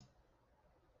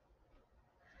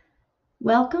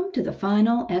Welcome to the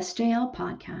final SJL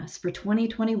podcast for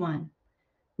 2021.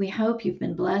 We hope you've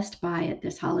been blessed by it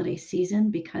this holiday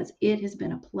season because it has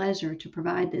been a pleasure to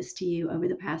provide this to you over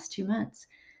the past 2 months,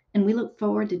 and we look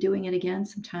forward to doing it again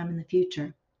sometime in the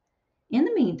future. In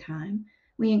the meantime,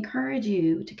 we encourage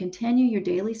you to continue your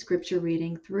daily scripture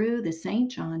reading through the St.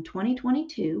 John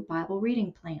 2022 Bible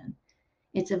reading plan.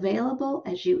 It's available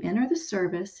as you enter the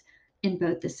service in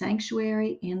both the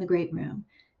sanctuary and the great room,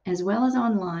 as well as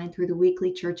online through the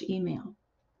weekly church email.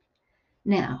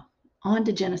 Now, on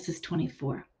to Genesis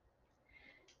 24.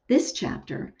 This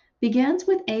chapter begins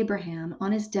with Abraham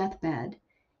on his deathbed.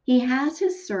 He has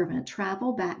his servant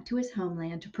travel back to his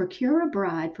homeland to procure a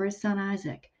bride for his son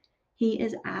Isaac. He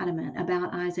is adamant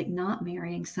about Isaac not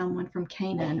marrying someone from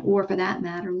Canaan, or for that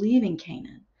matter, leaving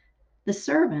Canaan. The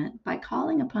servant, by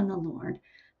calling upon the Lord,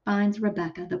 finds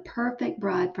Rebekah the perfect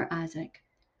bride for Isaac.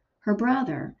 Her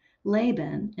brother,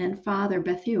 Laban, and father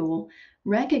Bethuel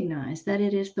recognize that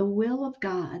it is the will of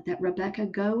God that Rebekah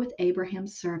go with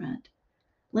Abraham's servant.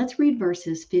 Let's read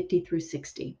verses 50 through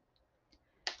 60.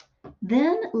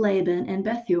 Then Laban and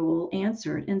Bethuel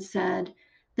answered and said,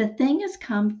 "The thing has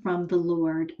come from the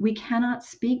Lord. We cannot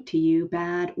speak to you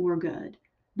bad or good.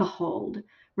 Behold,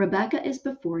 Rebekah is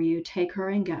before you. Take her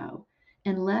and go,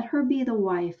 and let her be the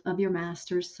wife of your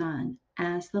master's son,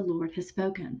 as the Lord has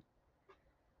spoken."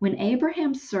 When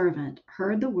Abraham's servant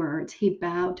heard the words, he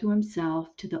bowed to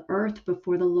himself to the earth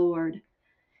before the Lord.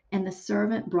 And the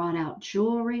servant brought out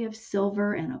jewelry of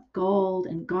silver and of gold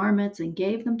and garments and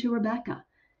gave them to Rebekah.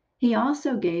 He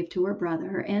also gave to her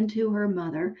brother and to her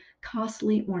mother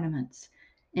costly ornaments.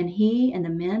 And he and the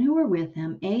men who were with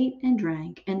him ate and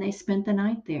drank, and they spent the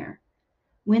night there.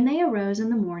 When they arose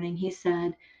in the morning, he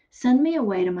said, "Send me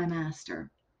away to my master."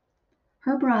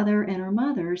 Her brother and her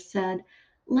mother said,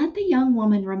 "Let the young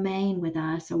woman remain with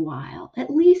us a while, at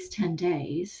least 10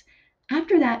 days.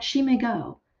 After that she may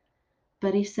go."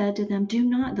 But he said to them, "Do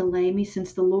not delay me,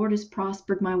 since the Lord has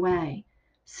prospered my way.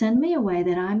 Send me away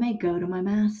that I may go to my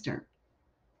master."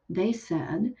 They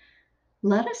said,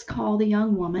 "Let us call the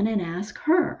young woman and ask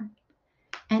her."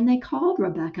 And they called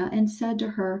Rebekah and said to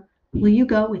her, "Will you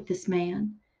go with this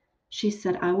man?" She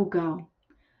said, "I will go."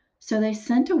 So they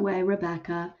sent away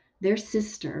Rebekah, their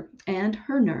sister, and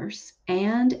her nurse,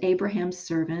 and Abraham's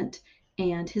servant,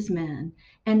 and his men.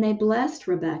 And they blessed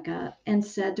Rebekah and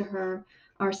said to her,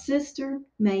 "Our sister,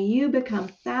 may you become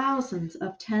thousands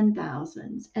of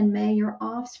 10,000s, and may your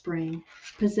offspring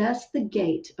possess the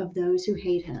gate of those who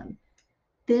hate him."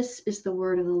 This is the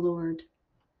word of the Lord.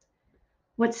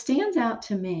 What stands out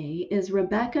to me is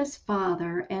Rebekah's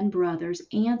father and brother's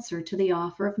answer to the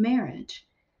offer of marriage.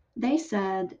 They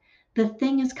said, "The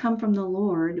thing has come from the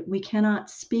Lord. We cannot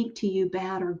speak to you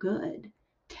bad or good.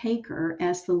 Take her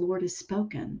as the Lord has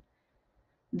spoken."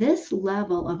 This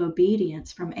level of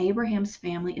obedience from Abraham's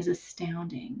family is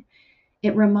astounding.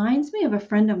 It reminds me of a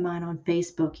friend of mine on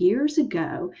Facebook years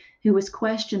ago who was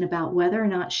questioned about whether or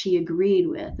not she agreed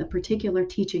with a particular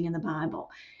teaching in the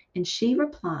Bible. And she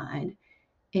replied,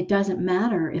 "It doesn't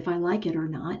matter if I like it or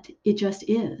not. It just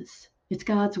is. It's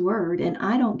God's word, and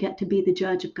I don't get to be the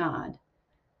judge of God."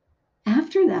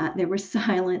 After that, there was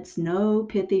silence, no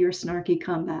pithy or snarky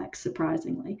comebacks,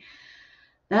 surprisingly.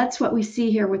 That's what we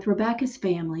see here with Rebekah's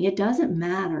family. It doesn't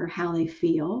matter how they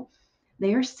feel.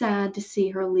 They are sad to see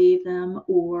her leave them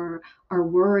or are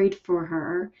worried for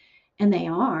her. And they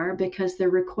are, because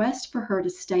their request for her to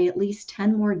stay at least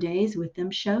 10 more days with them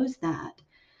shows that,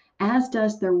 as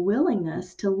does their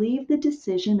willingness to leave the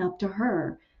decision up to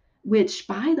her, which,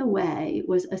 by the way,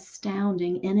 was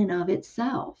astounding in and of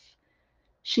itself.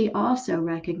 She also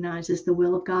recognizes the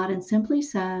will of God and simply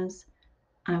says,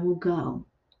 "I will go."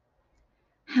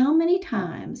 How many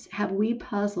times have we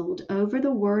puzzled over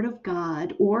the word of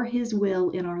God or his will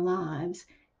in our lives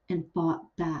and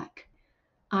fought back,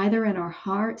 either in our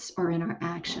hearts or in our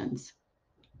actions?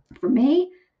 For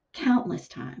me, countless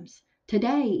times,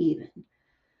 today even.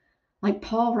 Like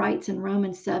Paul writes in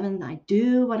Romans 7, "I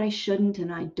do what I shouldn't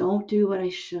and I don't do what I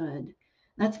should."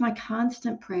 That's my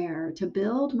constant prayer, to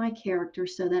build my character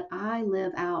so that I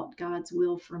live out God's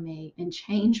will for me and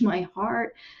change my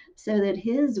heart so that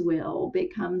his will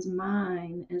becomes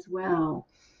mine as well.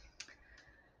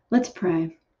 Let's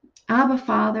pray. Abba,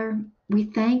 Father, we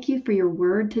thank you for your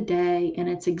word today and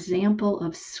its example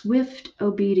of swift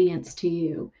obedience to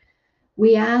you.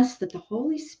 We ask that the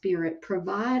Holy Spirit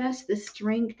provide us the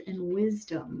strength and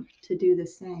wisdom to do the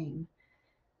same.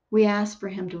 We ask for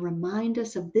him to remind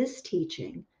us of this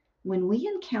teaching when we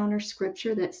encounter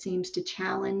scripture that seems to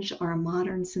challenge our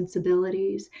modern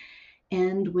sensibilities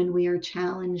and when we are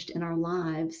challenged in our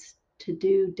lives to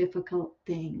do difficult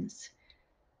things.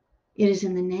 It is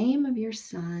in the name of your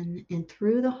Son and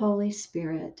through the Holy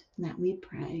Spirit that we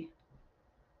pray.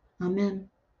 Amen.